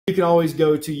You can always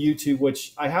go to YouTube,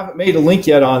 which I haven't made a link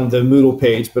yet on the Moodle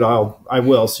page, but I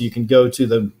will. So you can go to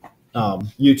the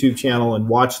YouTube channel and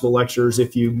watch the lectures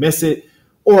if you miss it,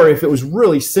 or if it was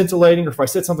really scintillating, or if I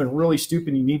said something really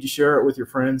stupid, you need to share it with your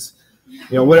friends,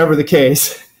 whatever the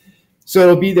case. So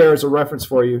it'll be there as a reference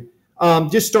for you.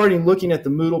 Just starting looking at the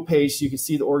Moodle page so you can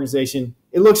see the organization.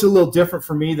 It looks a little different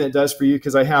for me than it does for you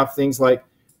because I have things like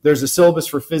there's a syllabus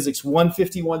for Physics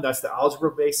 151, that's the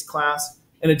algebra-based class,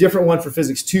 and a different one for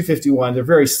Physics 251. They're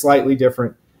very slightly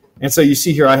different. And so you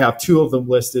see here I have two of them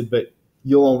listed, but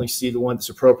you'll only see the one that's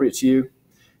appropriate to you.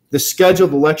 The schedule,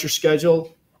 the lecture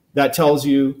schedule, that tells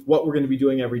you what we're going to be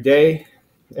doing every day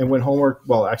and when homework,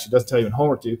 well, actually it doesn't tell you when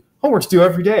homework due. Homework's due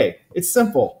every day. It's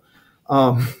simple.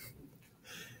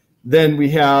 Then we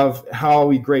have how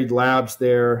we grade labs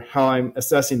there, how I'm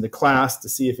assessing the class to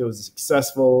see if it was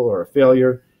successful or a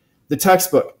failure. The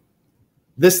textbook.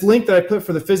 This link that I put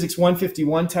for the Physics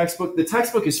 151 textbook, the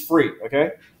textbook is free,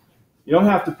 okay? You don't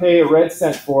have to pay a red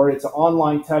cent for it. It's an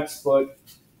online textbook.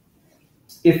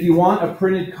 If you want a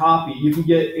printed copy, you can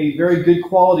get a very good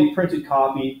quality printed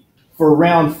copy for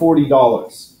around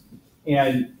 $40.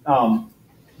 And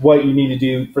what you need to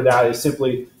do for that is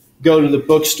simply go to the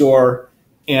bookstore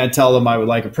and tell them I would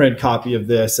like a printed copy of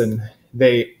this, and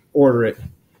they order it.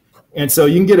 And so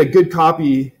you can get a good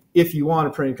copy if you want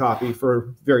a printed copy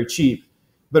for very cheap.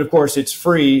 But of course, it's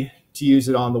free to use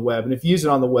it on the web. And if you use it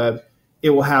on the web, it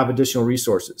will have additional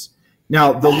resources.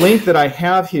 Now, the link that I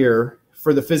have here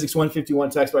for the Physics 151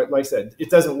 text, like I said, it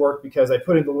doesn't work because I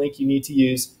put in the link you need to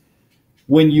use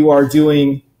when you are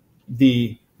doing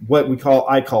the what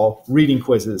I call reading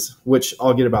quizzes, which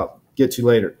I'll get to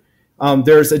later.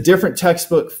 There's a different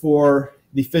textbook for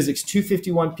the Physics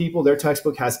 251 people. Their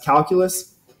textbook has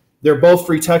calculus. They're both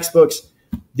free textbooks.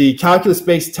 The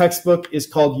calculus-based textbook is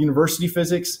called University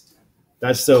Physics.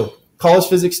 That's so college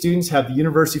physics students have the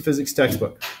University Physics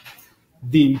textbook.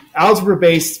 The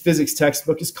algebra-based physics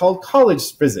textbook is called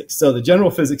College Physics. So the general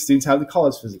physics students have the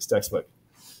College Physics textbook.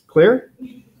 Clear?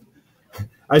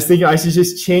 I was thinking I should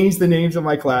just change the names of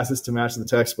my classes to match the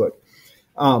textbook.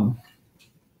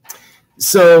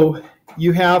 So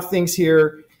you have things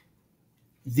here.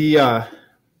 The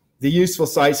useful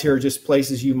sites here are just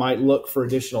places you might look for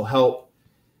additional help.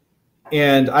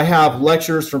 And I have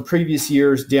lectures from previous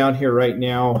years down here right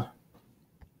now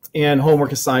and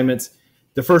homework assignments.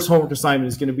 The first homework assignment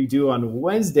is going to be due on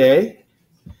Wednesday.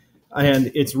 And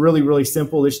it's really, really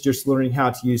simple. It's just learning how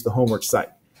to use the homework site.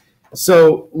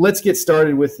 So let's get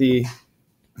started with the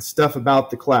stuff about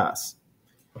the class.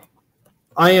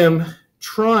 I am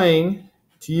trying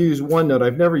to use OneNote.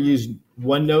 I've never used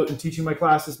OneNote in teaching my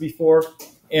classes before,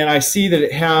 and I see that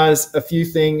it has a few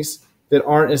things that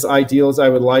aren't as ideal as I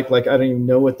would like I don't even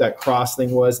know what that cross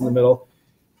thing was in the middle,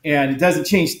 and it doesn't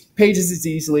change pages as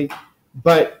easily,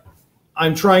 but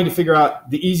I'm trying to figure out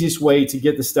the easiest way to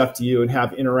get the stuff to you and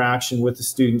have interaction with the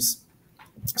students.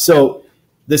 So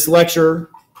this lecture,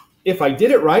 if I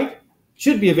did it right,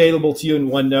 should be available to you in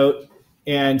OneNote.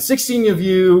 And 16 of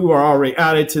you are already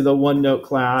added to the OneNote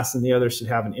class, and the others should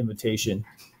have an invitation.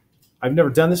 I've never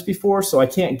done this before, so I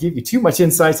can't give you too much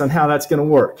insights on how that's going to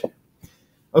work.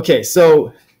 Okay,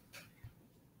 so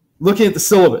looking at the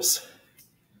syllabus.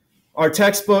 Our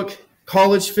textbook,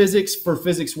 College Physics for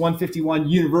Physics 151,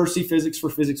 University Physics for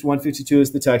Physics 152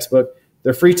 is the textbook.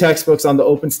 They're free textbooks on the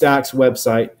OpenStax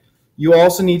website. You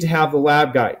also need to have the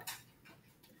lab guide.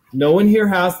 No one here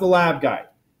has the lab guide,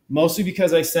 mostly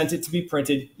because I sent it to be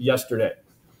printed yesterday.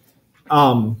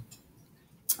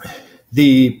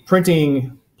 The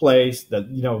printing place that,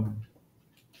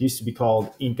 used to be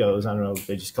called Inco's, I don't know if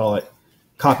they just call it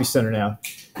Copy Center now,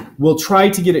 we'll try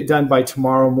to get it done by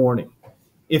tomorrow morning.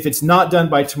 If it's not done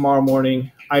by tomorrow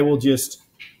morning, I will just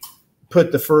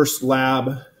put the first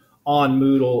lab on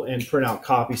Moodle and print out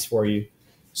copies for you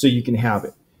so you can have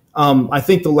it. I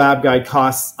think the lab guide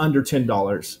costs under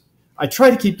 $10. I try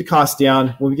to keep the cost down.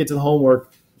 When we get to the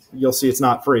homework, you'll see it's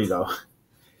not free though.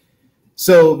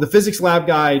 So the physics lab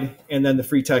guide and then the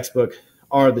free textbook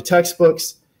are the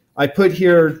textbooks. I put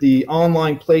here the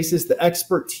online places. The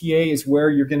expert TA is where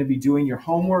you're going to be doing your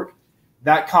homework.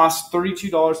 That costs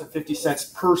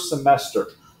 $32.50 per semester.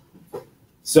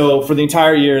 So for the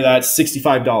entire year, that's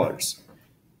 $65.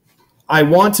 I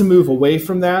want to move away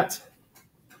from that,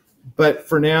 but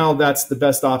for now, that's the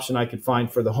best option I could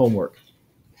find for the homework.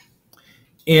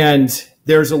 And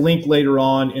there's a link later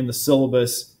on in the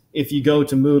syllabus. If you go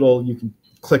to Moodle, you can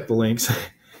click the links.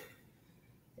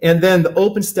 And then the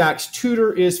OpenStax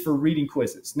tutor is for reading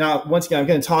quizzes. Now, once again, I'm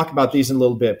going to talk about these in a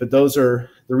little bit, but those are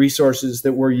the resources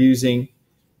that we're using.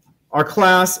 Our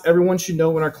class, everyone should know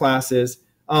when our class is.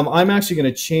 I'm actually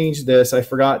going to change this. I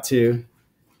forgot to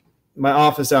my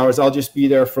office hours, I'll just be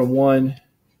there from 1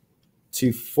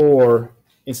 to 4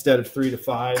 instead of 3 to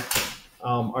 5.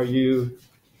 Are you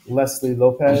Leslie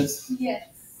Lopez? Yes.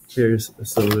 Here's a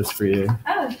syllabus for you.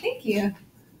 Oh, thank you.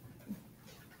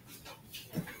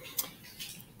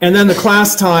 And then the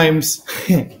class times,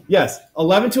 yes,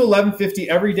 11 to 11:50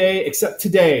 every day except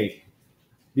today.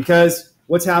 Because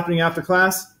what's happening after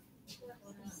class?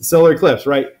 The solar eclipse,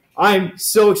 right? I'm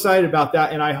so excited about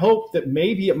that, and I hope that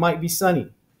maybe it might be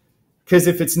sunny. Because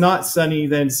if it's not sunny,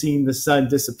 then seeing the sun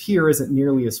disappear isn't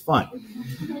nearly as fun.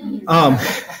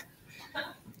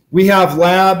 We have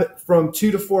lab from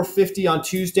 2 to 4:50 on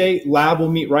Tuesday. Lab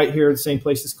will meet right here at the same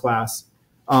place as class.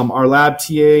 Our lab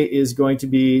TA is going to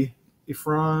be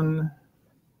Ifran.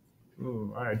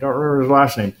 I don't remember his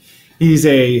last name.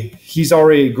 He's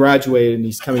already graduated and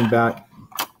he's coming back.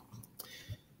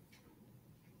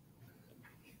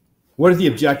 What are the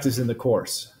objectives in the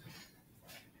course?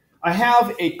 I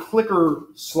have a clicker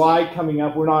slide coming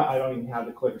up. I don't even have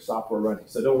the clicker software running,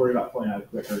 so don't worry about pulling out a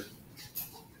clicker.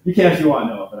 You can if you want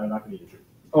to know, but I'm not going to use it.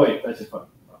 Oh wait, that's just fun.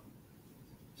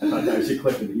 I thought that was your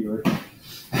clicker that you were.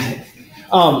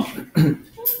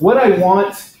 What I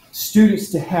want students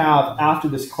to have after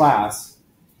this class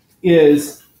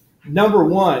is, number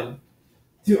one,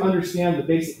 to understand the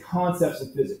basic concepts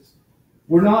of physics.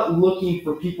 We're not looking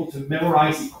for people to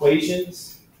memorize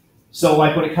equations. So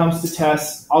like when it comes to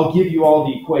tests, I'll give you all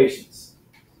the equations.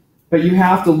 But you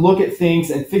have to look at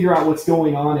things and figure out what's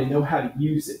going on and know how to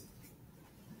use it.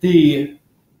 The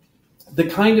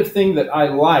kind of thing that I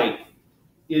like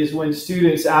is when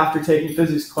students, after taking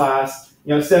physics class,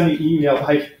 send me an email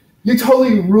like, "You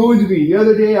totally ruined me. The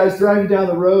other day I was driving down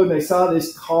the road and I saw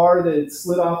this car that had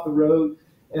slid off the road,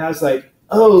 and I was like,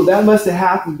 oh, that must have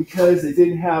happened because it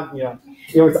didn't have,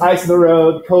 it's ice on the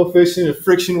road, the coefficient of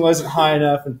friction wasn't high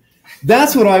enough." And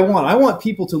that's what I want. I want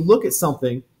people to look at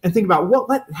something and think about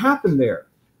what happened there,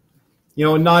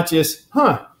 and not just,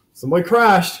 somebody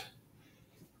crashed.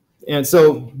 And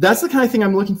so that's the kind of thing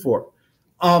I'm looking for.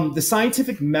 The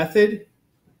scientific method.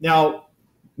 Now,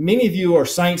 many of you are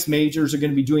science majors, are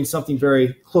going to be doing something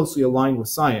very closely aligned with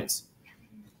science.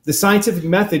 The scientific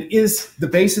method is the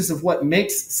basis of what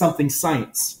makes something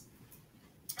science.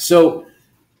 So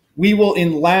we will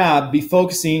in lab be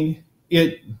focusing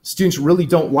it. Students really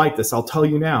don't like this, I'll tell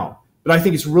you now, but I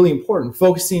think it's really important,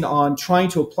 focusing on trying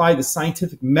to apply the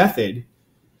scientific method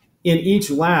in each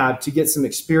lab to get some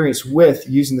experience with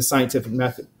using the scientific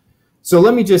method. So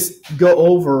let me just go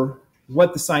over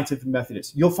what the scientific method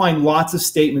is. You'll find lots of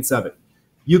statements of it.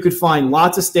 You could find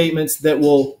lots of statements that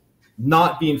will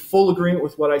not be in full agreement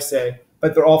with what I say,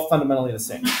 but they're all fundamentally the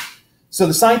same. So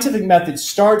the scientific method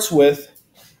starts with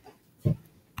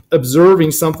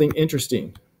observing something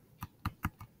interesting.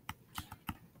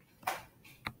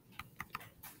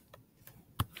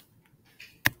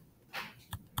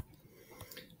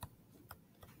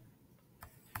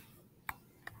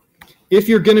 If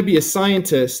you're going to be a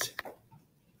scientist,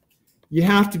 you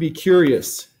have to be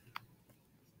curious.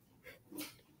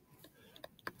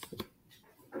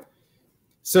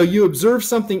 So you observe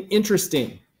something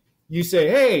interesting. You say,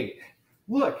 hey,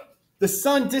 look, the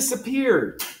sun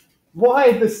disappeared.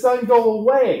 Why did the sun go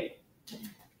away?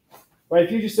 Right?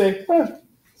 If you just say,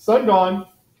 sun gone,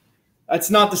 that's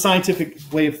not the scientific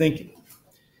way of thinking.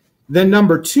 Then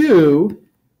number two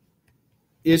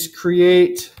is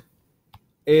create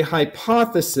a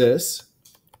hypothesis.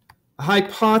 A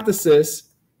hypothesis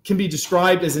can be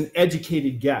described as an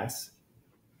educated guess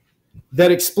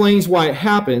that explains why it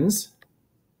happens.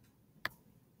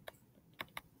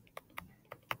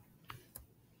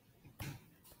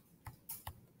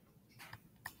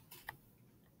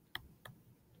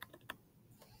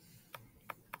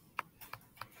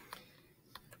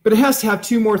 But it has to have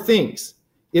two more things.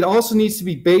 It also needs to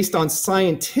be based on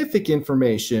scientific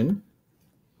information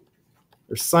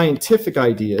or scientific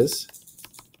ideas,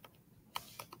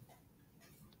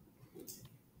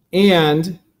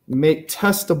 and make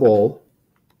testable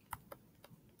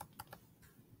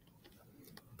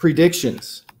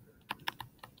predictions.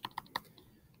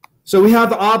 So we have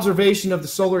the observation of the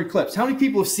solar eclipse. How many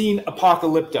people have seen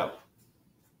Apocalypto?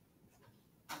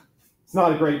 It's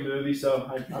not a great movie,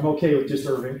 so I'm okay with just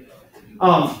Irving.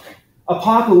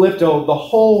 Apocalypto, the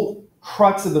whole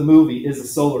crux of the movie is a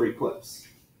solar eclipse.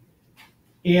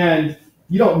 And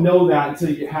you don't know that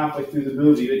until you get halfway through the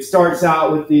movie. It starts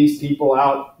out with these people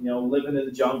out, living in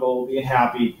the jungle, being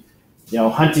happy,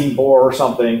 hunting boar or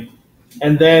something.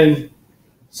 And then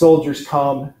soldiers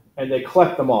come and they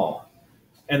collect them all.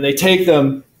 And they take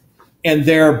them and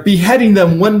they're beheading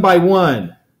them one by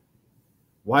one.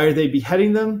 Why are they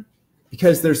beheading them?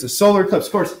 Because there's a solar eclipse.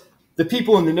 Of course, the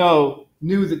people in the know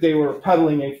knew that they were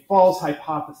peddling a false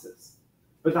hypothesis.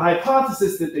 But the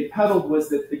hypothesis that they peddled was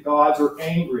that the gods were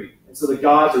angry, and so the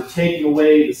gods are taking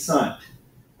away the sun.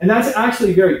 And that's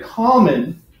actually a very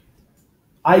common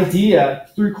idea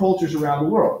through cultures around the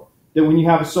world, that when you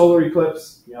have a solar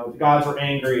eclipse, the gods are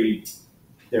angry,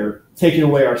 they're taking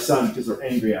away our sun because they're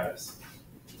angry at us.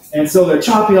 And so they're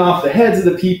chopping off the heads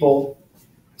of the people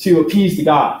to appease the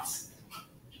gods.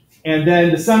 And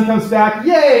then the sun comes back,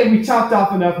 yay, we chopped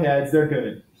off enough heads, they're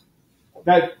good.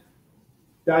 That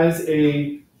is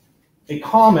a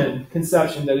common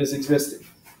conception that is existing.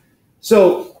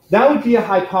 So that would be a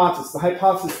hypothesis. The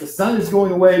hypothesis the sun is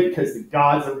going away because the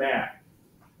gods are mad.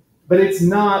 But it's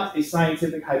not a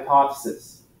scientific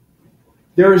hypothesis.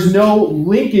 There is no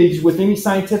linkage with any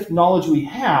scientific knowledge we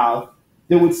have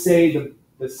that would say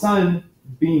the sun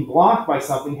being blocked by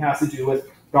something has to do with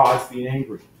gods being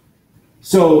angry.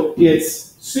 So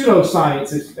it's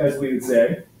pseudoscience, as we would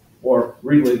say, or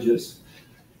religious.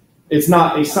 It's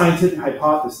not a scientific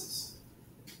hypothesis.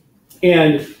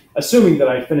 And assuming that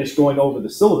I finished going over the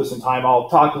syllabus in time, I'll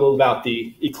talk a little about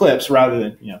the eclipse rather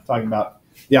than talking about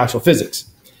the actual physics.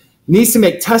 It needs to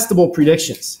make testable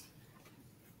predictions.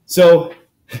 So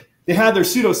they had their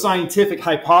pseudoscientific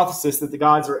hypothesis that the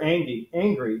gods are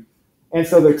angry, and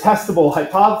so their testable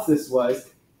hypothesis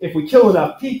was, if we kill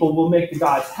enough people, we'll make the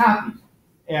gods happy,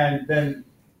 and then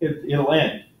it'll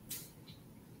end.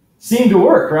 Seemed to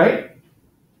work, right?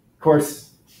 Of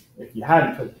course, if you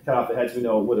hadn't cut off the heads, we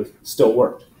know it would have still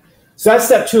worked. So that's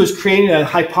step 2, is creating a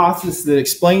hypothesis that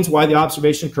explains why the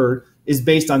observation occurred, is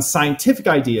based on scientific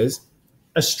ideas.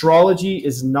 Astrology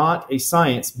is not a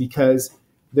science because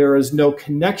there is no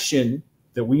connection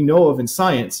that we know of in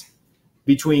science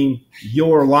between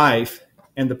your life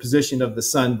and the position of the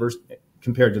sun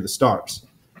compared to the stars.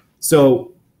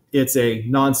 So it's a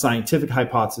non-scientific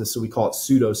hypothesis, so we call it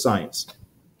pseudoscience.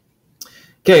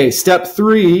 Okay, step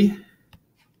 3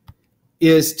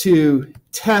 is to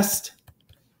test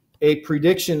a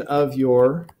prediction of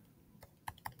your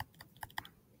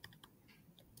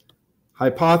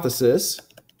hypothesis.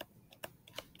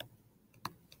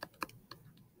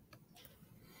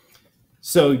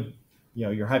 So,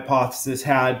 your hypothesis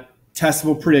had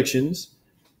testable predictions.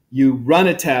 You run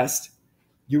a test.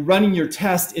 You running your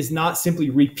test is not simply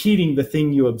repeating the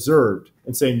thing you observed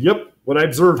and saying, yep, what I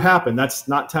observed happened. That's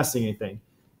not testing anything.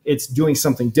 It's doing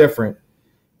something different.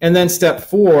 And then step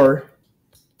 4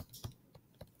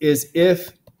 is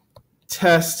if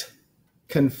test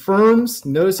confirms,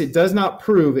 notice it does not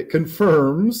prove, it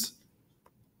confirms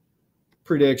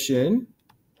prediction.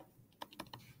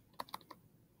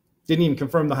 Didn't even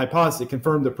confirm the hypothesis, it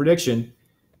confirmed the prediction.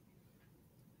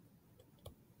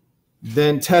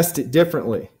 Then test it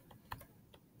differently.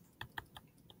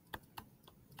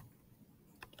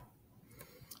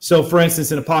 So for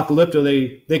instance, in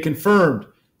Apocalypto, they confirmed,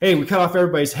 hey, we cut off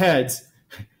everybody's heads.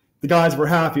 The gods were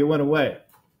happy, it went away.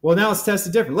 Well, now let's test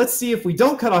it different. Let's see if we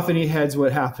don't cut off any heads,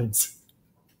 what happens.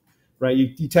 Right?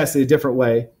 You test it a different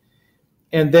way.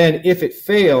 And then if it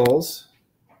fails,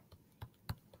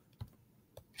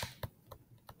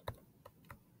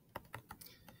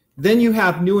 then you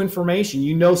have new information.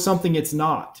 You know something it's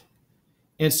not.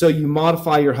 And so you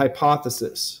modify your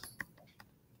hypothesis.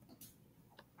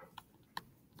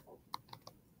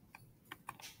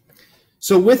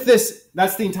 So with this,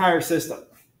 that's the entire system.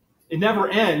 It never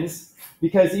ends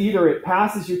because either it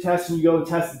passes your test and you go and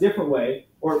test a different way,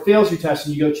 or it fails your test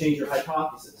and you go change your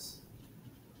hypothesis.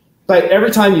 But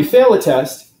every time you fail a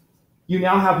test, you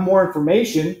now have more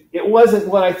information. It wasn't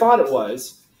what I thought it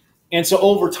was. And so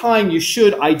over time, you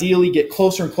should ideally get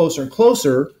closer and closer and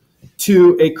closer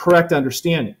to a correct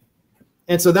understanding.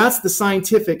 And so that's the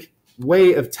scientific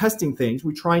way of testing things.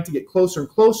 We're trying to get closer and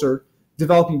closer,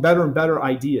 developing better and better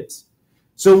ideas.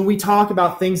 So when we talk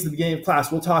about things at the beginning of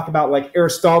class, we'll talk about like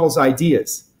Aristotle's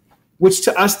ideas, which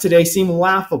to us today seem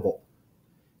laughable.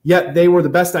 Yet they were the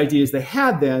best ideas they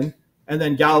had then. And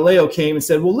then Galileo came and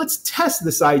said, well, let's test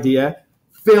this idea.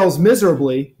 Fails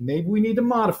miserably. Maybe we need to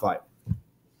modify it.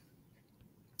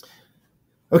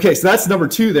 Okay, so that's number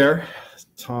 2 there.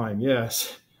 Time,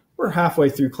 yes. We're halfway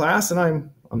through class and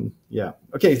yeah.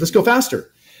 Okay, let's go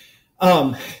faster.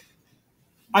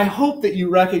 I hope that you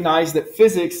recognize that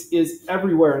physics is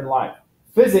everywhere in life.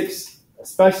 Physics,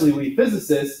 especially we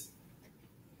physicists,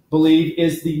 believe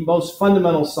is the most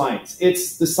fundamental science.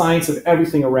 It's the science of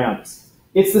everything around us.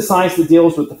 It's the science that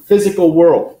deals with the physical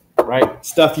world, right?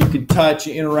 Stuff you can touch,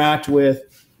 interact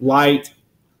with, light.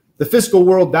 The physical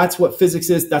world, that's what physics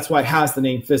is. That's why it has the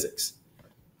name physics.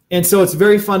 And so it's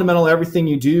very fundamental, everything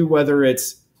you do, whether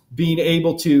it's being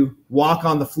able to walk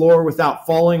on the floor without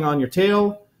falling on your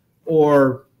tail,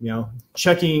 or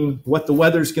checking what the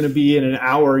weather's going to be in an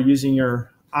hour using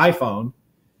your iPhone.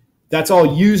 That's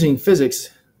all using physics.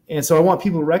 And so I want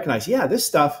people to recognize, yeah, this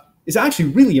stuff is actually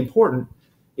really important.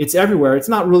 It's everywhere. It's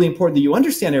not really important that you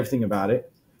understand everything about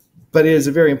it, but it is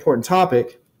a very important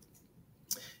topic.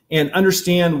 And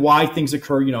understand why things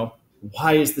occur.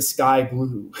 Why is the sky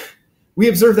blue? We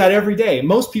observe that every day.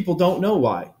 Most people don't know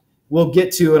why. We'll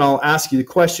get to, and I'll ask you the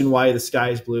question, why the sky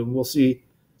is blue, and we'll see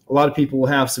a lot of people will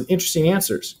have some interesting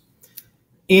answers.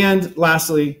 And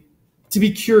lastly, to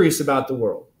be curious about the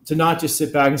world, to not just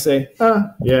sit back and say,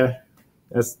 yeah,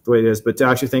 that's the way it is, but to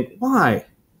actually think, why?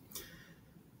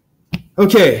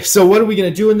 Okay, so what are we going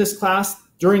to do in this class?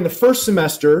 During the first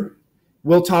semester,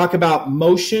 we'll talk about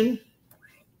motion.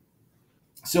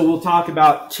 So we'll talk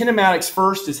about kinematics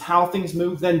first, is how things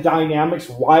move, then dynamics,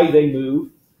 why they move.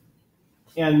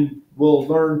 And we'll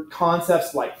learn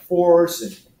concepts like force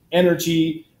and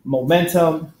energy,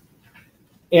 momentum.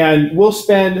 And we'll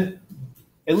spend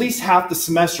at least half the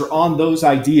semester on those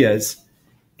ideas.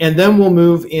 And then we'll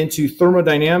move into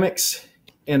thermodynamics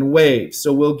and waves.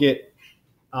 So we'll get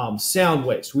sound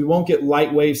waves. We won't get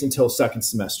light waves until second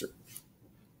semester.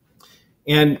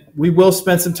 And we will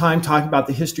spend some time talking about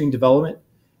the history and development.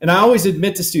 And I always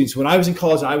admit to students, when I was in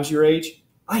college, I was your age,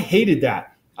 I hated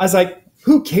that. I was like,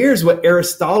 who cares what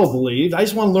Aristotle believed? I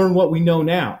just want to learn what we know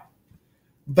now.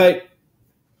 But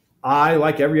I,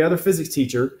 like every other physics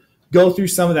teacher, go through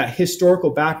some of that historical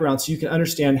background so you can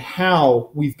understand how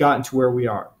we've gotten to where we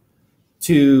are.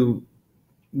 To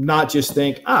not just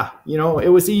think,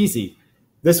 it was easy.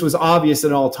 This was obvious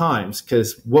at all times,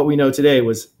 because what we know today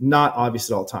was not obvious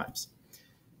at all times.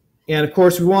 And of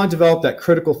course, we want to develop that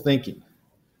critical thinking.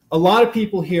 A lot of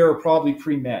people here are probably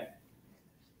pre-med.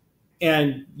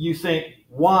 And you think,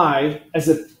 why, as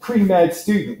a pre-med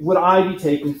student, would I be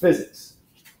taking physics?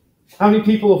 How many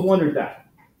people have wondered that?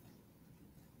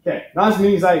 Okay, not as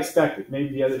many as I expected. Maybe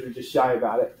the others are just shy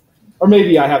about it. Or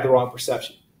maybe I have the wrong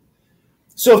perception.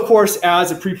 So, of course,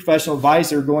 as a pre-professional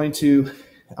advisor going to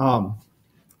Loma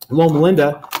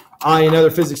Linda, I and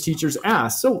other physics teachers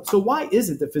asked, so why is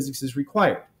it that physics is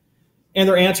required? And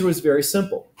their answer was very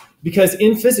simple. Because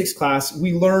in physics class,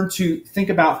 we learn to think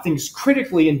about things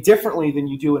critically and differently than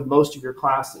you do in most of your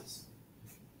classes.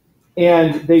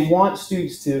 And they want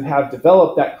students to have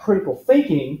developed that critical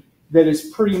thinking that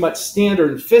is pretty much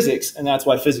standard in physics, and that's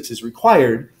why physics is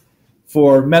required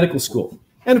for medical school.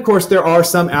 And of course, there are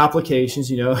some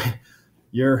applications,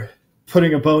 you're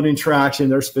putting a bone in traction,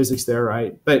 there's physics there,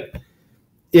 right? But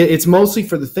it's mostly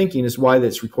for the thinking is why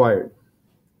that's required.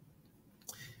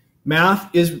 Math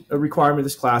is a requirement of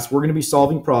this class. We're going to be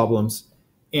solving problems.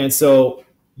 And so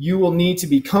you will need to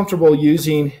be comfortable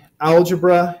using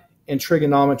algebra and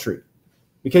trigonometry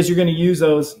because you're going to use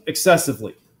those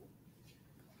excessively.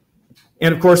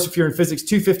 And of course, if you're in Physics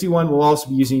 251, we'll also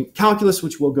be using calculus,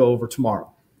 which we'll go over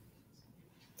tomorrow.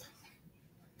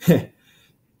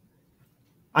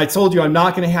 I told you I'm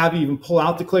not going to have you even pull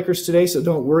out the clickers today, so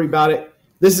don't worry about it.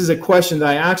 This is a question that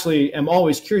I actually am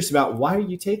always curious about. Why are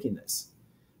you taking this?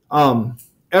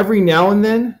 Every now and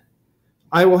then,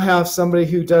 I will have somebody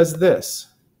who does this.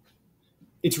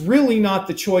 It's really not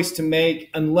the choice to make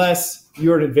unless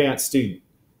you're an advanced student.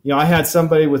 I had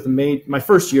somebody with my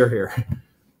first year here,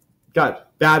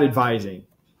 got bad advising.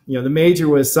 The major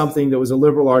was something that was a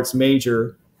liberal arts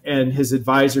major, and his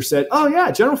advisor said, oh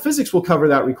yeah, general physics will cover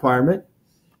that requirement.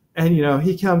 And,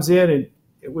 he comes in and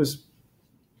it was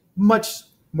much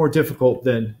more difficult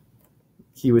than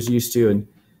he was used to. And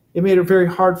it made it very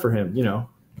hard for him.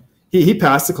 He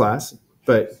passed the class,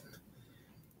 but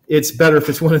it's better if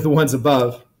it's one of the ones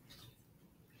above.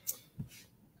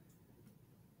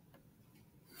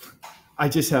 I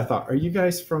just had thought, are you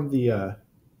guys from the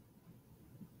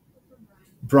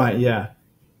Bryant? Yeah.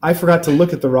 I forgot to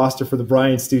look at the roster for the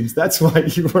Bryant students. That's why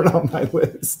you weren't on my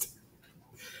list.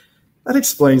 That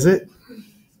explains it.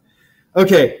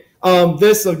 Okay,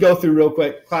 this I'll go through real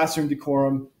quick. Classroom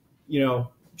decorum,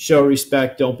 show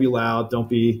respect, don't be loud, don't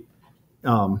be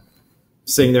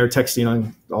sitting there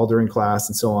texting all during class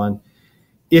and so on.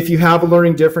 If you have a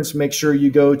learning difference, make sure you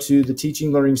go to the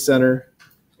Teaching Learning Center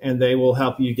and they will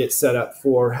help you get set up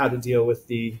for how to deal with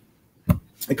the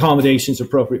accommodations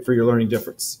appropriate for your learning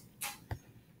difference.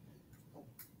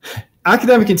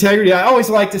 Academic integrity, I always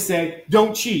like to say,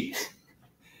 don't cheat.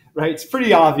 Right? It's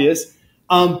pretty obvious.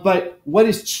 But what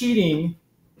is cheating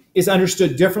is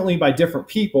understood differently by different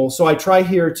people. So I try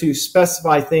here to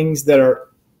specify things that are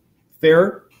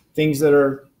fair, things that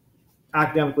are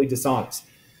academically dishonest.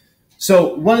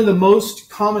 So one of the most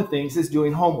common things is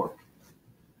doing homework.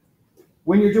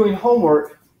 When you're doing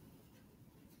homework,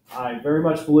 I very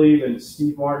much believe in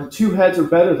Steve Martin, 2 heads are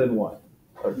better than 1.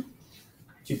 or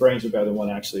two brains are better than one,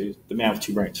 actually. The man with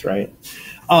two brains, right?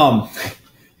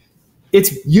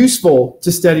 It's useful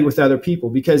to study with other people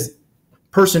because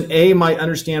person A might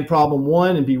understand problem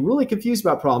 1 and be really confused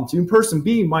about problem 2. And person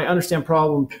B might understand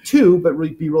problem 2, but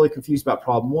be really confused about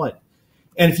problem 1.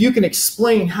 And if you can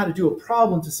explain how to do a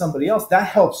problem to somebody else, that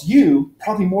helps you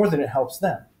probably more than it helps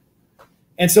them.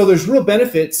 And so there's real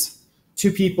benefits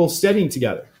to people studying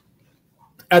together.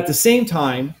 At the same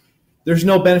time, there's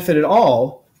no benefit at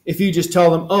all if you just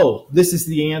tell them, oh, this is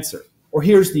the answer, or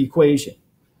here's the equation,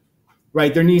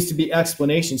 right? There needs to be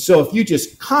explanation. So if you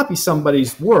just copy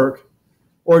somebody's work,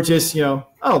 or just,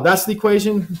 oh, that's the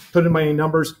equation, put in my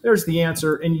numbers, there's the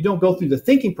answer, and you don't go through the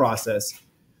thinking process,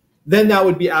 then that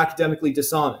would be academically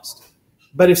dishonest.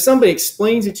 But if somebody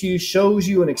explains it to you, shows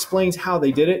you, and explains how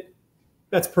they did it,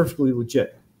 that's perfectly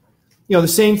legit. The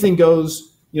same thing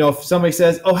goes, if somebody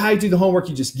says, oh, how do you do the homework?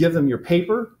 You just give them your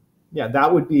paper. Yeah,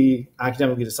 that would be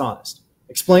academically dishonest.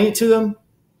 Explain it to them,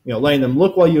 letting them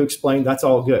look while you explain, that's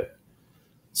all good.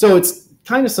 So it's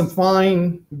kind of some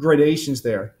fine gradations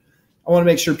there. I want to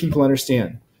make sure people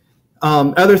understand.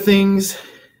 Other things,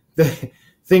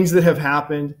 things that have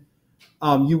happened,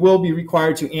 you will be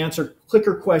required to answer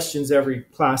clicker questions every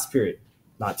class period.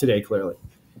 Not today, clearly.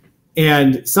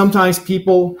 And sometimes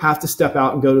people have to step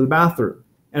out and go to the bathroom.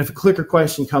 And if a clicker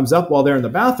question comes up while they're in the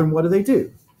bathroom, what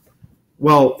do?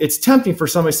 Well, it's tempting for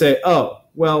somebody to say, oh,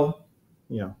 well,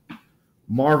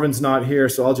 Marvin's not here,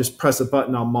 so I'll just press a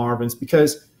button on Marvin's,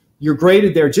 because you're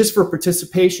graded there just for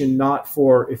participation, not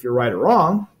for if you're right or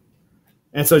wrong.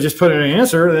 And so just put in an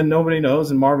answer, then nobody knows,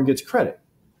 and Marvin gets credit.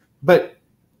 But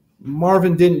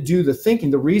Marvin didn't do the thinking.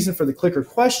 The reason for the clicker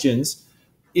questions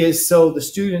is so the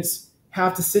students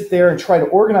have to sit there and try to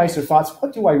organize their thoughts.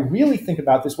 What do I really think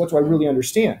about this? What do I really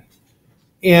understand?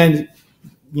 And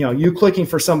you clicking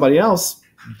for somebody else,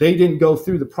 they didn't go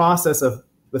through the process of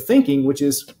the thinking, which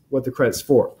is what the credit's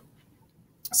for.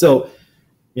 So,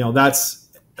 that's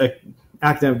an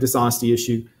academic dishonesty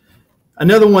issue.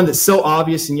 Another one that's so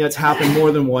obvious and yet it's happened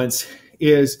more than once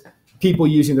is people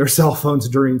using their cell phones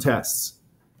during tests.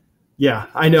 Yeah,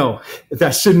 I know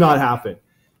that should not happen,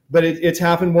 but it's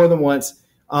happened more than once.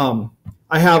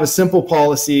 I have a simple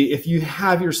policy. If you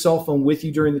have your cell phone with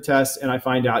you during the test and I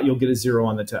find out, you'll get a 0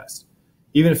 on the test,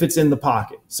 even if it's in the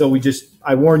pocket. So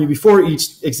I warn you before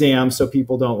each exam so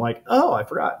people don't oh, I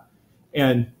forgot.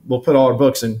 And we'll put all our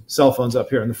books and cell phones up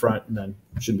here in the front, and then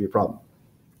it shouldn't be a problem.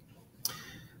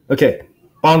 Okay,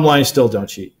 bottom line is still don't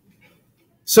cheat.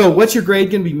 So what's your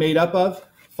grade going to be made up of?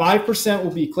 5%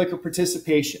 will be clicker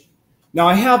participation. Now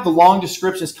I have the long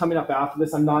descriptions coming up after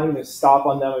this. I'm not even going to stop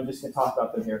on them. I'm just going to talk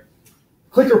about them here.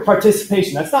 Clicker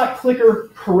participation. That's not clicker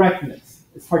correctness.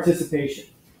 It's participation.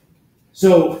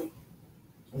 So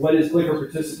what is clicker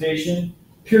participation?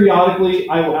 Periodically,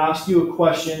 I will ask you a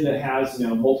question that has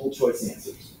multiple choice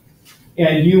answers.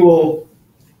 And you will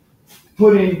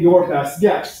put in your best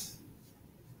guess.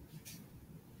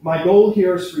 My goal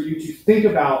here is for you to think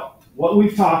about what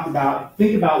we've talked about and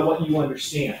think about what you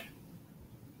understand.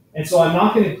 And so I'm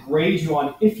not going to grade you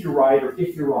on if you're right or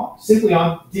if you're wrong. Simply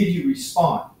on did you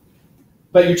respond.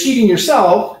 But you're cheating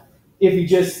yourself if you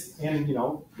just,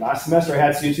 last semester I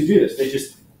had students who do this. They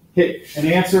just hit an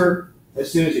answer as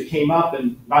soon as it came up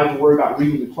and not even worry about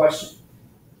reading the question.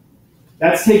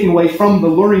 That's taken away from the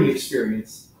learning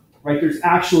experience, right? There's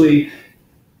actually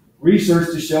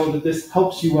research to show that this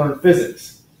helps you learn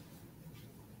physics.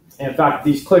 And in fact,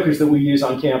 these clickers that we use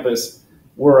on campus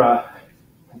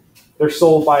they're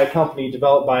sold by a company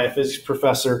developed by a physics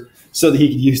professor so that he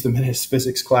could use them in his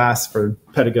physics class for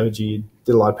pedagogy.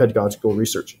 Did a lot of pedagogical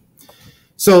research.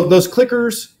 So those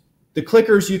clickers, the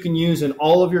clickers you can use in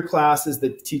all of your classes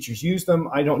that teachers use them.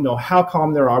 I don't know how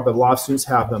common there are, but a lot of students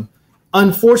have them.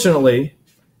 Unfortunately,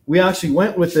 we actually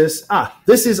went with this.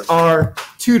 This is our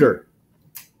tutor.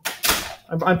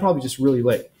 I'm probably just really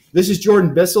late. This is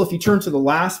Jordan Bissell. If you turn to the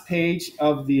last page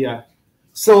of the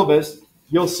syllabus,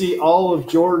 you'll see all of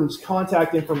Jordan's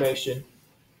contact information.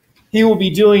 He will be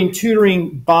doing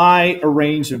tutoring by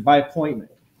arrangement, by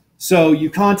appointment. So you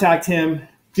contact him,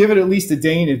 give it at least a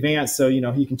day in advance so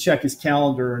he can check his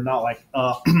calendar and not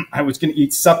I was going to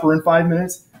eat supper in 5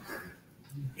 minutes.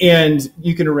 And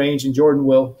you can arrange, and Jordan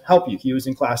will help you. He was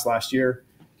in class last year.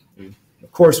 He,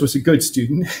 of course, was a good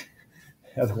student.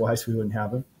 Otherwise, we wouldn't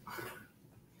have him.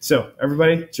 So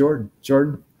everybody, Jordan,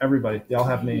 everybody, they all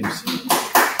have names.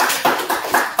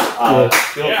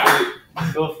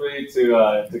 Feel free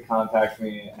to contact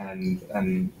me, and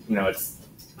it's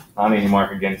not any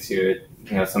mark against you.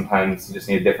 Sometimes you just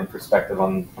need a different perspective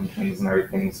on things and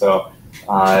everything. So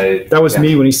that was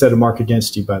me when he said a mark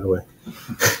against you, by the way.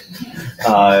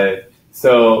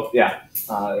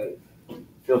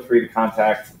 feel free to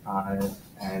contact.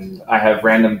 And I have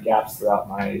random gaps throughout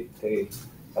my day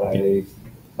that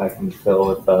I can fill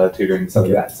with tutoring and stuff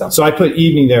like that. So I put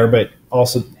evening there, but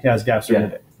also has gaps during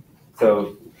the day.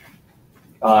 So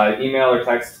email or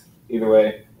text, either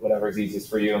way, whatever is easiest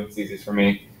for you, it's easiest for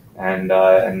me, and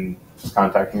just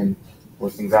contact me and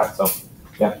work things out. So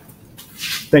yeah.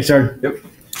 Thanks, Aaron. Yep.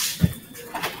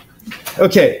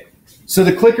 Okay, so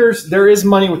the clickers, there is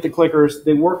money with the clickers.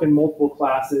 They work in multiple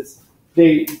classes.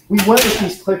 We went with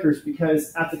these clickers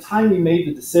because at the time we made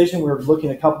the decision, we were looking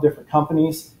at a couple different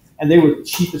companies, and they were the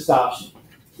cheapest option.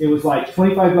 It was like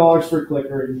 $25 for a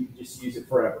clicker, and you could just use it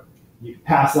forever. You could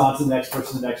pass it on to the next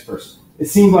person, the next person. It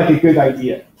seemed like a good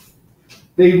idea.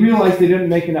 They realized they didn't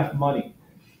make enough money.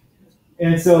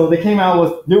 And so they came out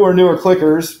with newer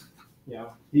clickers. You know,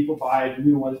 people buy the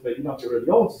new ones, but you don't get rid of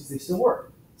the old ones because they still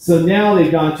work. So now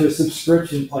they've gone to a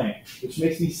subscription plan, which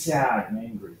makes me sad and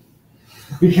angry.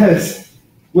 Because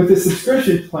with the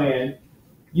subscription plan,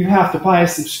 you have to buy a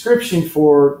subscription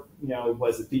for,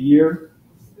 was it the year?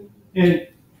 And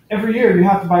every year you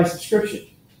have to buy a subscription.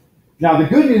 Now the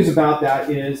good news about that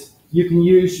is you can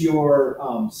use your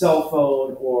cell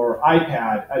phone or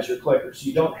iPad as your clicker. So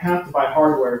you don't have to buy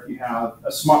hardware if you have a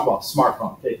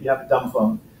smartphone. Okay? If you have a dumb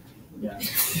phone. Yeah.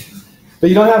 But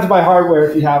you don't have to buy hardware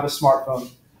if you have a smartphone.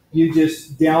 You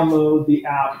just download the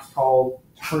app. It's called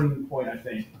Turning Point, I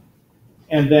think.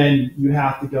 And then you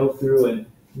have to go through and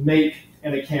make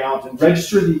an account and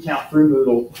register the account through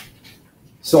Moodle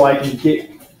so I can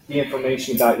get the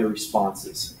information about your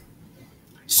responses.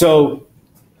 So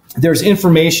there's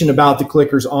information about the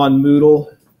clickers on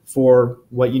Moodle for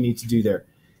what you need to do there.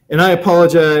 And I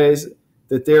apologize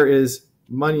that there is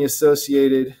money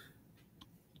associated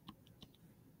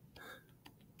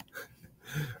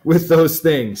with those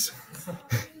things.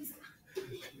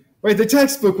 Right, the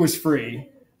textbook was free.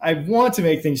 I want to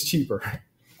make things cheaper.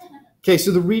 Okay,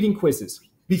 so the reading quizzes.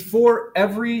 Before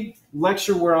every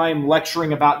lecture where I'm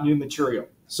lecturing about new material.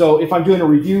 So if I'm doing a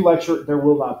review lecture, there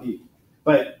will not be.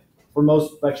 But for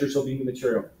most lectures, there'll be new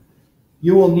material.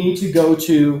 You will need to go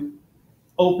to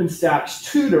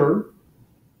OpenStax Tutor,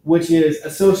 which is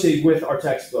associated with our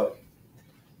textbook,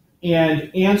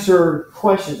 and answer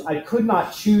questions. I could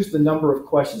not choose the number of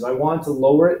questions. I wanted to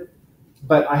lower it,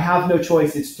 but I have no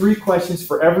choice. It's 3 questions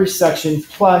for every section,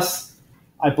 plus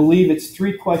I believe it's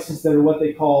 3 questions that are what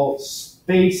they call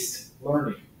spaced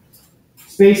learning.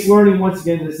 Spaced learning, once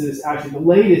again, this is actually the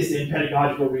latest in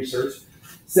pedagogical research,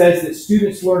 says that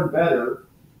students learn better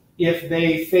if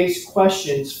they face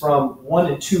questions from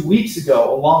 1 and 2 weeks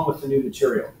ago along with the new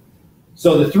material.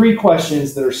 So the 3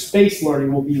 questions that are spaced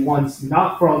learning will be ones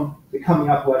not from the coming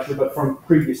up lecture, but from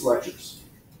previous lectures.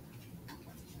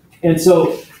 And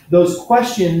so those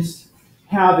questions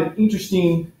have an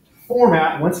interesting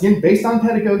format, once again, based on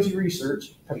pedagogical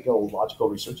research.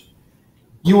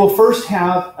 You will first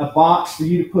have a box for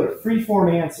you to put a free-form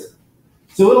answer.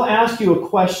 So it'll ask you a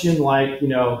question like,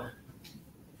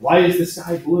 why is the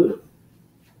sky blue?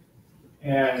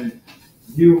 And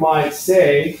you might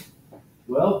say,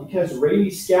 well, because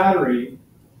Rayleigh scattering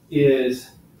is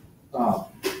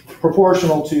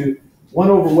proportional to 1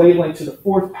 over wavelength to the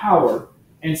 4th power,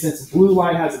 and since blue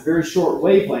light has a very short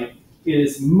wavelength, it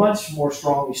is much more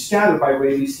strongly scattered by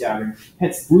Rayleigh scattering,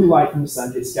 hence blue light from the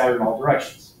sun gets scattered in all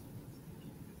directions.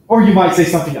 Or you might say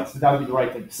something else, but that would be the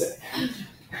right thing to say.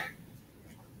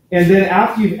 And then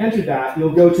after you've entered that,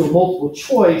 you'll go to a multiple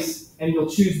choice, and you'll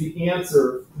choose the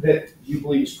answer that you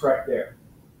believe is correct there.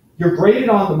 You're graded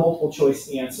on the multiple choice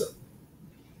answer.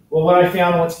 Well, what I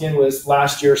found once again was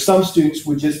last year, some students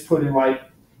would just put in like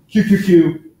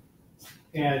QQQ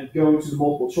and go to the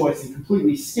multiple choice and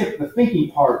completely skip the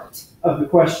thinking part of the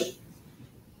question.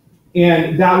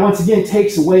 And that once again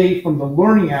takes away from the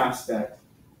learning aspect.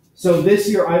 So this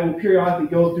year I will periodically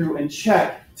go through and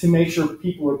check to make sure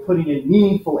people are putting in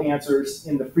meaningful answers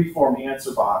in the free-form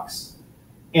answer box.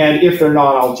 And if they're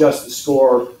not, I'll adjust the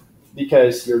score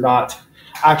because you're not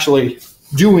actually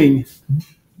doing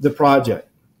the project.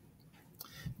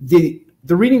 The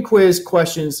reading quiz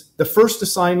questions, the first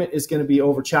assignment is going to be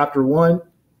over chapter 1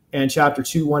 and chapter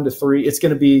 2, 1 to 3. It's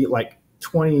going to be like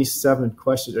 27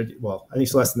 questions. Well, I think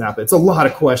it's less than that, but it's a lot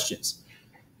of questions.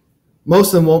 Most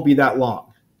of them won't be that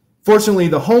long. Fortunately,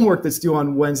 the homework that's due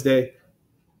on Wednesday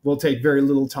will take very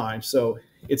little time, so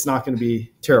it's not going to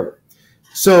be terrible.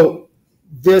 So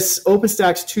this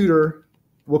OpenStax Tutor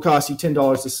will cost you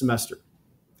 $10 a semester.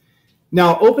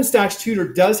 Now, OpenStax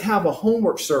Tutor does have a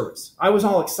homework service. I was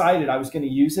all excited I was going to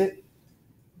use it.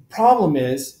 Problem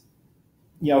is,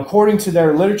 according to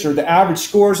their literature, the average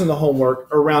scores in the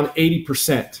homework are around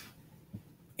 80%.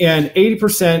 And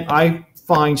 80%, I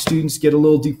find students get a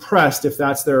little depressed if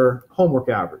that's their homework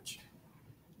average.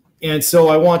 And so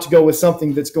I want to go with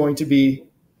something that's going to be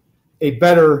a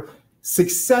better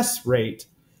success rate.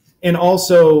 And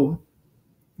also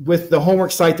with the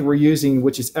homework site that we're using,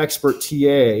 which is Expert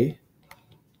TA.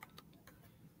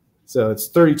 So it's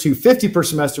 $32.50 per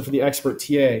semester for the Expert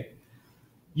TA.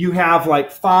 You have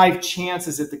like 5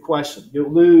 chances at the question.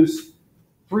 You'll lose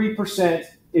 3%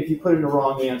 if you put in a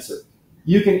wrong answer.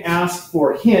 You can ask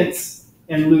for hints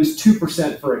and lose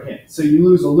 2% for a hint. So you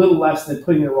lose a little less than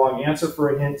putting in the wrong answer for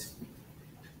a hint.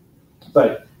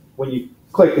 But when you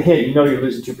click the hint, you know you're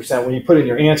losing 2%. When you put in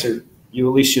your answer, you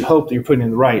at least should hope that you're putting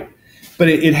in the right. But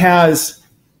it has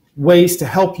ways to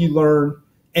help you learn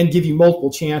and give you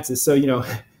multiple chances. So, you know,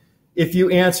 if you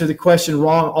answer the question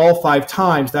wrong all 5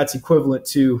 times, that's equivalent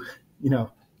to, you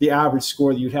know, the average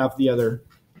score that you'd have the other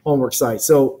homework site.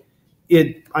 So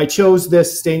I chose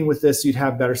this, staying with this, so you'd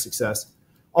have better success.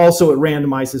 Also, it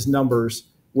randomizes numbers,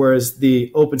 whereas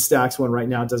the OpenStax one right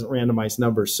now doesn't randomize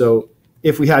numbers. So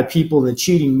if we had people in the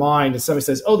cheating mind and somebody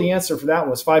says, oh, the answer for that one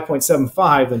was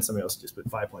 5.75, then somebody else just put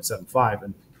 5.75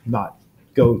 and not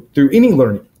go through any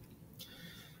learning.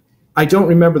 I don't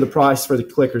remember the price for the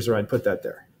clickers, or I'd put that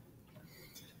there.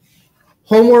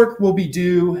 Homework will be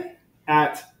due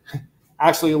at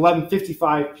actually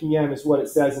 11:55 p.m. is what it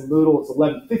says in Moodle. It's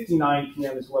 11:59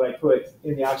 p.m. is what I put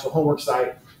in the actual homework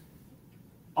site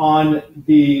on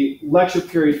the lecture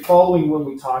period following when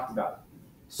we talked about it.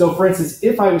 So for instance,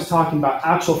 if I was talking about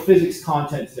actual physics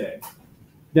content today,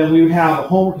 then we would have a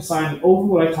homework assignment over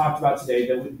what I talked about today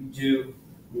that would be due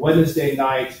Wednesday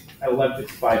night at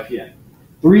 11:55 p.m.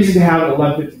 The reason to have it at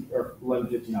 11:50 or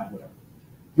 11:59, whatever.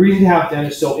 The reason to have it then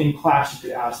is so in class you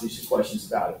could ask me some questions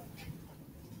about it.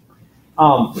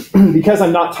 Because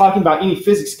I'm not talking about any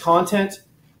physics content,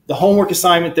 the homework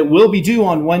assignment that will be due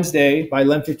on Wednesday by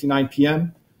 11:59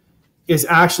 p.m. is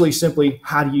actually simply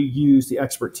how do you use the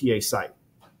Expert TA site.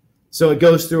 So it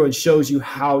goes through and shows you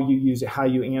how you use it, how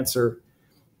you answer.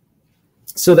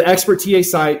 So the Expert TA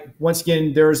site, once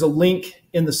again, there's a link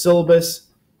in the syllabus.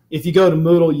 If you go to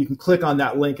Moodle, you can click on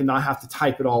that link and not have to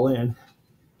type it all in.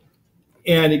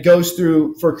 And it goes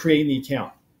through for creating the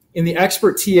account. In the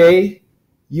Expert TA,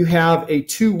 you have a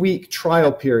 2-week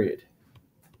trial period.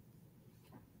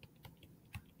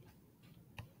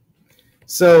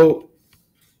 So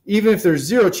even if there's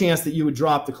 0 chance that you would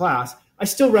drop the class, I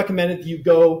still recommend that you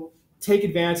go take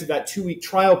advantage of that 2-week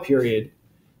trial period.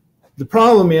 The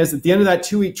problem is at the end of that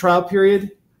 2-week trial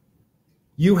period,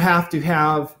 you have to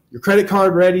have your credit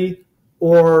card ready,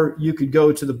 or you could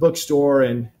go to the bookstore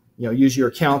and use your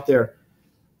account there.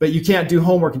 But you can't do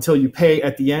homework until you pay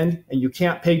at the end, and you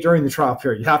can't pay during the trial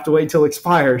period. You have to wait until it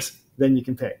expires, then you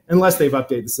can pay, unless they've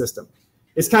updated the system.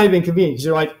 It's kind of inconvenient because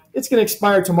you're like, it's going to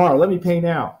expire tomorrow. Let me pay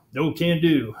now. No can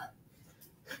do.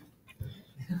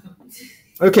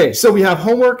 Okay, so we have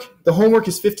homework. The homework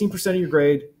is 15% of your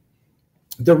grade.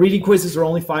 The reading quizzes are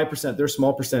only 5%. They're a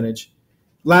small percentage.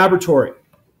 Laboratory.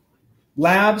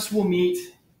 Labs will meet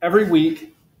every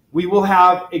week. We will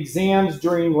have exams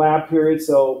during lab periods,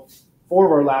 so 4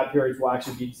 of our lab periods will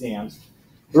actually be exams.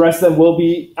 The rest of them will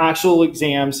be actual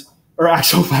exams or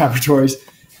actual laboratories.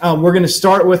 We're going to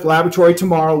start with laboratory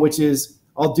tomorrow, which is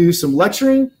I'll do some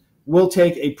lecturing. We'll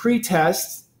take a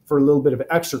pre-test for a little bit of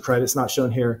extra credit. It's not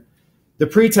shown here. The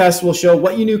pre-test will show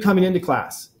what you knew coming into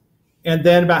class. And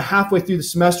then about halfway through the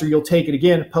semester, you'll take it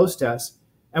again, post-test,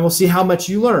 and we'll see how much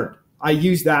you learned. I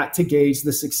use that to gauge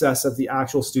the success of the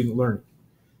actual student learning.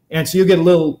 And so you'll get a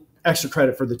little extra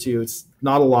credit for the 2. It's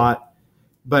not a lot,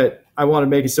 but I want to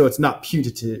make it so it's not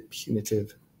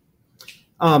punitive.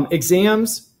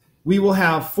 Exams, we will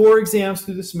have 4 exams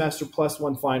through the semester plus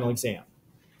 1 final exam.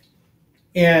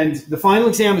 And the final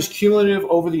exam is cumulative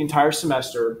over the entire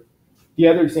semester. The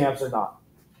other exams are not.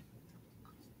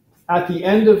 At the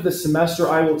end of the semester,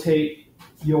 I will take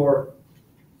your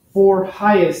 4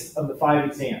 highest of the 5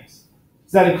 exams.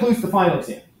 So that includes the final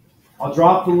exam. I'll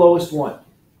drop the lowest one.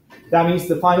 That means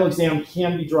the final exam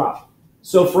can be dropped.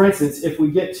 So for instance, if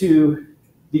we get to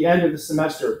the end of the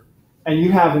semester and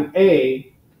you have an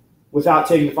A without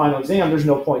taking the final exam, there's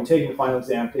no point in taking the final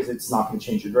exam because it's not going to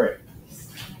change your grade.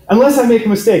 Unless I make a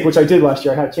mistake, which I did last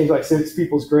year. I had to change like 6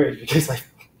 people's grades because I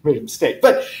made a mistake.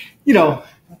 But,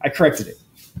 I corrected it.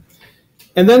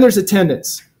 And then there's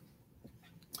attendance.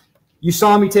 You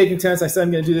saw me taking tests. I said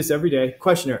I'm going to do this every day.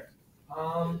 Questionnaire.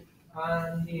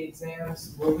 On the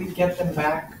exams, will we get them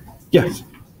back? Yes.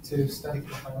 To study for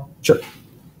the final? Sure.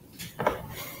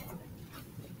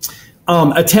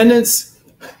 Attendance.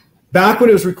 Back when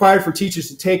it was required for teachers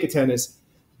to take attendance,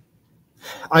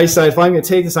 I decided if I'm going to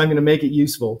take this, I'm going to make it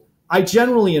useful. I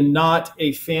generally am not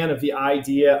a fan of the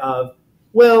idea of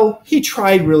well, he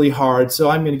tried really hard, so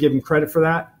I'm going to give him credit for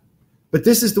that. But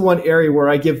this is the one area where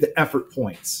I give the effort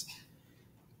points.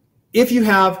 If you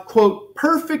have, quote,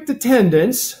 perfect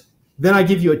attendance, then I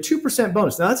give you a 2%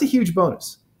 bonus. Now, that's a huge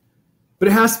bonus, but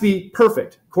it has to be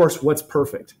perfect. Of course, what's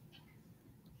perfect?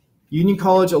 Union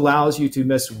College allows you to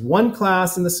miss one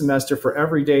class in the semester for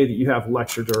every day that you have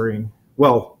lecture during.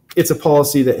 Well, it's a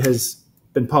policy that has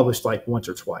been published like once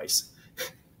or twice.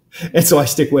 And so I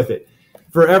stick with it.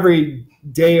 For every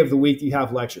day of the week that you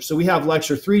have lecture. So we have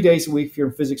lecture 3 days a week if you're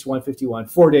in Physics 151,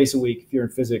 4 days a week if you're in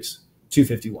Physics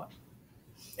 251.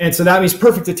 And so that means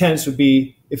perfect attendance would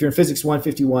be, if you're in Physics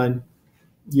 151,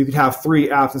 you could have 3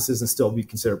 absences and still be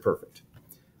considered perfect.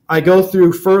 I go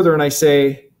through further and I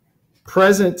say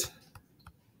present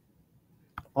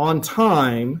on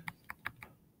time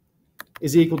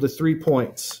is equal to 3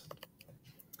 points.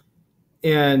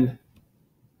 And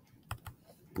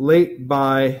late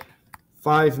by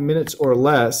 5 minutes or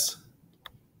less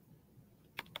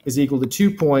is equal to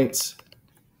 2 points.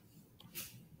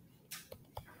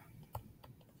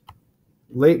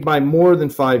 Late by more than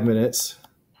 5 minutes,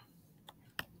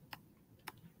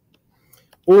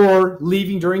 or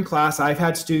leaving during class. I've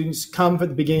had students come at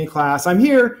the beginning of class, I'm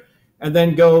here, and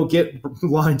then go get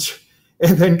lunch,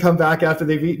 and then come back after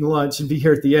they've eaten lunch and be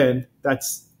here at the end.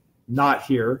 That's not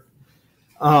here.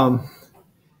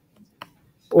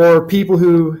 Or people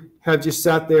who have just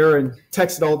sat there and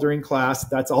texted all during class.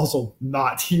 That's also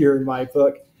not here in my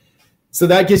book. So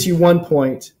that gets you 1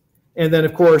 point. And then,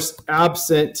 of course,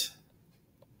 absent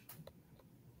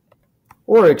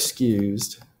or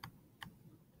excused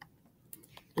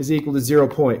is equal to 0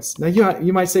 points. Now,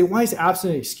 you might say, why is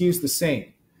absent and excused the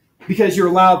same? Because you're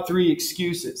allowed 3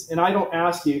 excuses. And I don't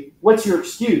ask you, what's your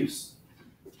excuse?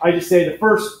 I just say the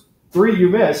first 3 you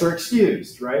miss are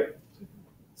excused, right?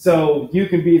 So you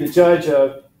can be the judge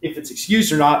of if it's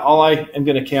excused or not. All I am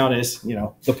going to count is,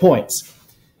 the points.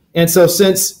 And so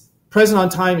since present on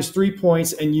time is 3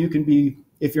 points, and you can be,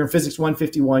 if you're in Physics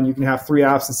 151, you can have 3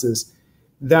 absences.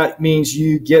 That means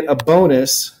you get a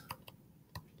bonus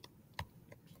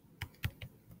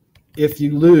if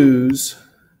you lose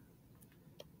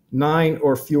 9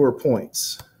 or fewer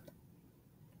points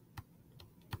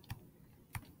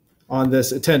on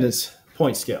this attendance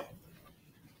point scale.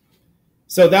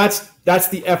 So that's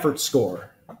the effort score,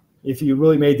 if you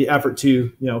really made the effort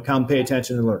to come pay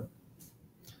attention and learn.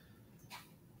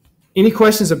 Any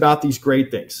questions about these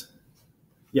grade things?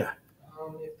 Yeah.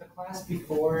 If the class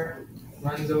before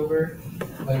runs over,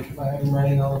 like if I'm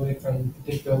running all the way from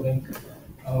the big building,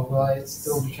 will I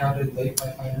still be counted late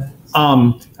by 5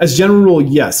 minutes? As a general rule,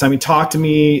 yes. I mean, talk to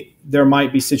me. There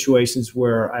might be situations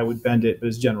where I would bend it, but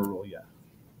as a general rule, yeah.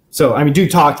 So, I mean, do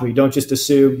talk to me. Don't just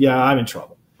assume, yeah, I'm in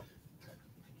trouble.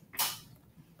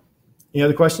 Any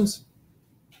other questions?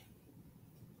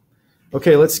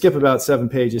 Okay, let's skip about 7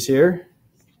 pages here.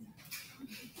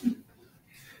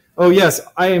 Oh, yes,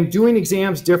 I am doing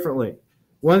exams differently.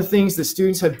 One of the things that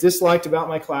students have disliked about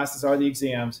my classes are the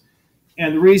exams.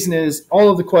 And the reason is all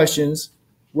of the questions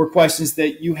were questions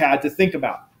that you had to think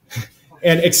about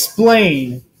and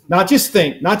explain, not just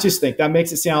think. That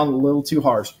makes it sound a little too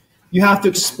harsh. You have to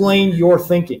explain your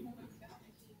thinking.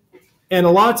 And a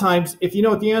lot of times, if you know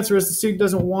what the answer is, the student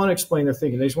doesn't want to explain their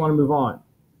thinking. They just want to move on.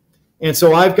 And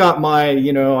so I've got my,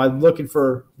 I'm looking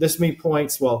for this many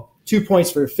points. Well, 2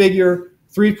 points for a figure,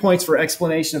 3 points for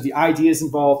explanation of the ideas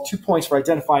involved, 2 points for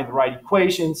identifying the right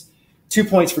equations, 2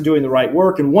 points for doing the right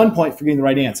work, and 1 point for getting the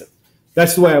right answer.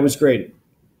 That's the way I was grading.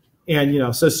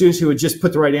 And, so students who would just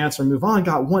put the right answer and move on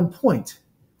got 1 point.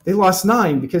 They lost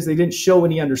 9 because they didn't show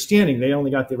any understanding. They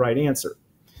only got the right answer.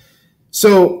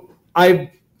 So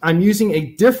I'm using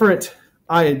a different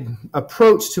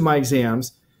approach to my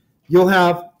exams. You'll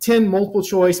have 10 multiple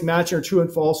choice matching or true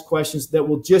and false questions that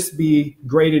will just be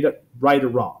graded right or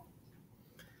wrong.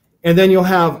 And then you'll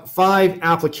have 5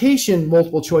 application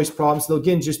multiple choice problems. They'll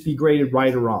again just be graded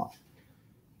right or wrong.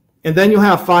 And then you'll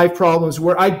have 5 problems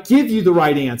where I give you the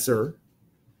right answer,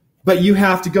 but you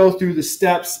have to go through the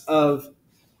steps of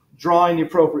drawing the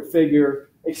appropriate figure,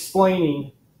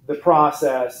 explaining the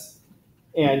process,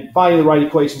 and finding the right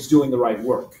equations, doing the right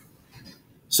work.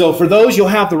 So for those, you'll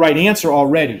have the right answer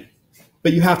already,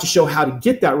 but you have to show how to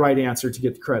get that right answer to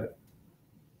get the credit.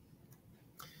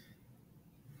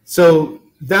 So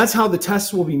that's how the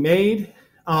tests will be made.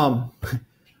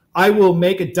 I will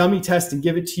make a dummy test and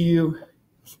give it to you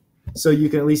so you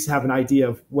can at least have an idea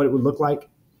of what it would look like.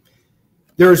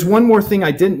 There's one more thing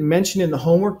I didn't mention in the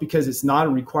homework because it's not a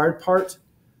required part.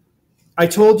 I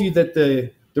told you that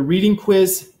the reading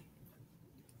quiz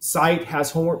site has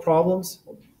homework problems.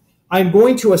 I'm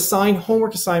going to assign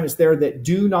homework assignments there that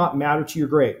do not matter to your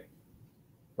grade.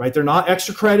 right? They're not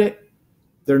extra credit.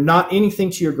 They're not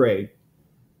anything to your grade,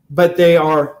 but they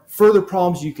are further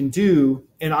problems you can do,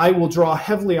 and I will draw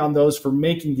heavily on those for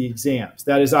making the exams.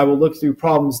 That is, I will look through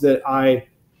problems that I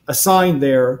assigned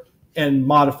there and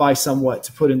modify somewhat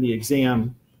to put in the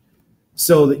exam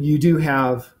so that you do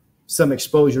have some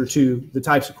exposure to the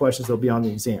types of questions that will be on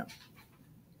the exam.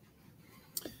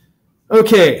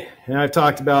 Okay, and I've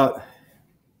talked about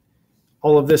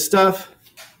all of this stuff.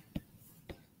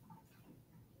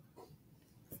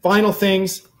 Final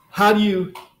things, how do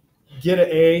you get an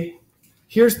A?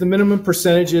 Here's the minimum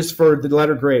percentages for the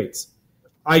letter grades.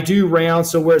 I do round,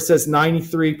 so where it says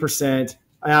 93%,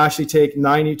 I actually take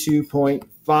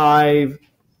 92.5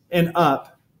 and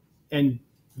up, and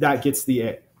that gets the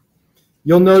A.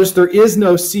 You'll notice there is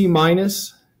no C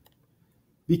minus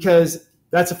because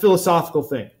that's a philosophical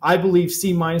thing. I believe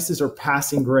C minuses are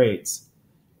passing grades.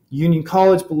 Union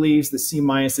College believes that C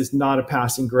minus is not a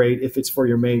passing grade if it's for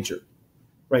your major,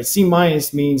 right? C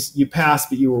minus means you passed,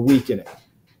 but you were weak in it.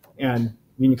 And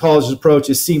Union College's approach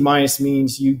is C minus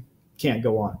means you can't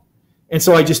go on. And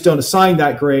so I just don't assign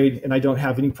that grade, and I don't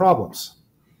have any problems.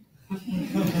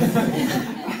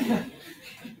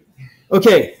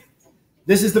 Okay,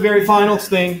 this is the very final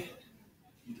thing.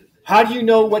 How do you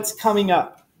know what's coming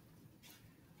up?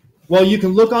 Well, you can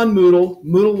look on Moodle.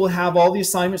 Moodle will have all the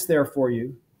assignments there for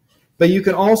you. But you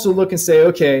can also look and say,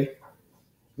 okay,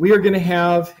 we are going to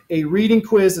have a reading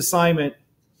quiz assignment.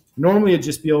 Normally it'd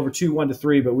just be over 2, 1 to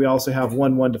 3, but we also have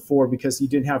 1, 1 to 4 because you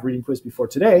didn't have reading quiz before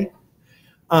today.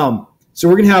 So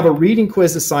we're going to have a reading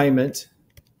quiz assignment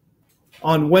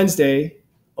on Wednesday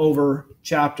over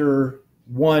chapter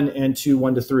 1 and 2,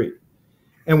 1 to 3.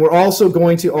 And we're also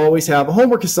going to always have a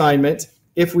homework assignment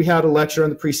if we had a lecture on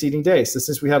the preceding day. So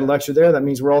since we had a lecture there, that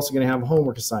means we're also going to have a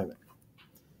homework assignment.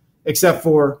 Except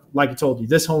for, like I told you,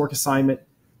 this homework assignment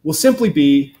will simply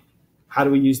be, how do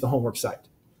we use the homework site?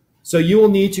 So you will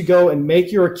need to go and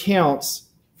make your accounts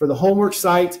for the homework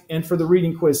site and for the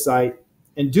reading quiz site,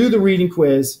 and do the reading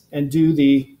quiz and do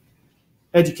the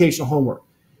educational homework.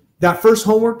 That first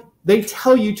homework, they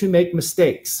tell you to make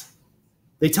mistakes.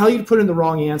 They tell you to put in the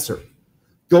wrong answer.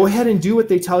 Go ahead and do what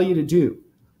they tell you to do.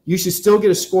 You should still get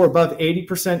a score above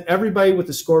 80%. Everybody with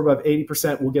a score above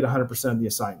 80% will get 100% of the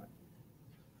assignment.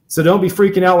 So don't be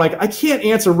freaking out like, I can't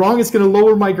answer wrong. It's going to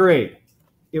lower my grade.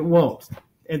 It won't.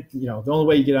 And you know, the only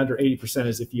way you get under 80%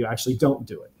 is if you actually don't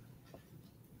do it.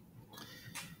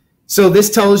 So this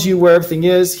tells you where everything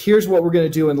is. Here's what we're going to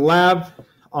do in lab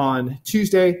on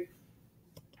Tuesday.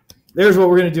 There's what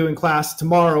we're going to do in class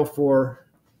tomorrow for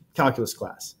calculus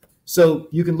class. So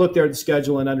you can look there at the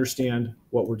schedule and understand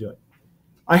what we're doing.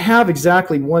 I have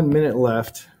exactly 1 minute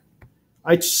left.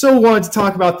 I so wanted to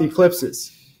talk about the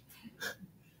eclipses.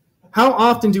 How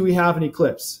often do we have an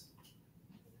eclipse?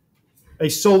 A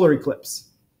solar eclipse.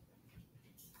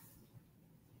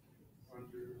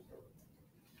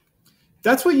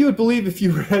 That's what you would believe if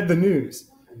you read the news.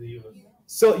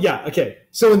 So yeah, okay.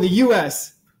 So in the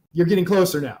US, you're getting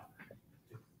closer now.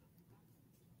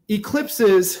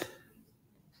 Eclipses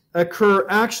occur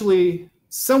actually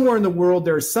somewhere in the world.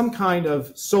 There is some kind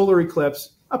of solar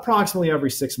eclipse approximately every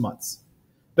 6 months.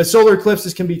 But solar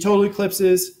eclipses can be total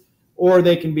eclipses, or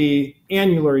they can be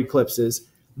annular eclipses.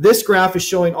 This graph is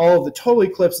showing all of the total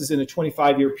eclipses in a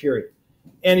 25-year period.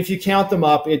 And if you count them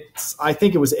up, I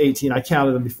think it was 18. I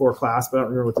counted them before class, but I don't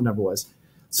remember what the number was.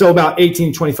 So about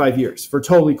 18 to 25 years for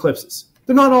total eclipses.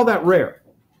 They're not all that rare.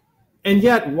 And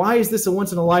yet, why is this a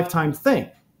once-in-a-lifetime thing?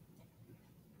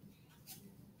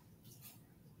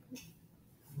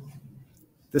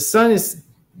 The sun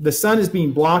is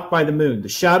being blocked by the moon. The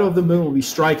shadow of the moon will be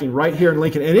striking right here in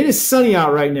Lincoln. And it is sunny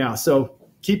out right now, so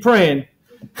keep praying.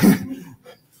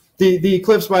 The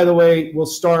eclipse, by the way, will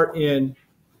start in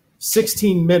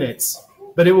 16 minutes,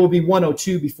 but it will be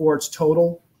 1:02 before it's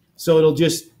total. So it'll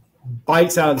just,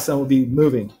 bites out of the sun will be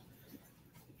moving.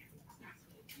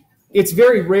 It's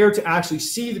very rare to actually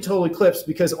see the total eclipse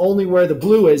because only where the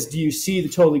blue is do you see the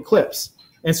total eclipse.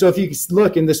 And so if you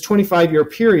look in this 25-year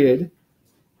period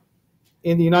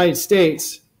in the United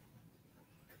States,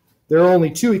 there are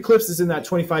only 2 eclipses in that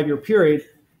 25-year period.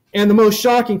 And the most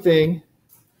shocking thing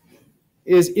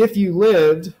is if you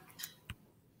lived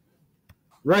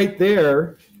right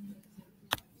there,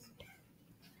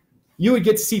 you would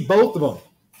get to see both of them,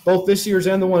 both this year's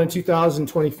and the one in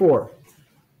 2024.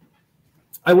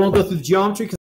 I won't go through the geometry because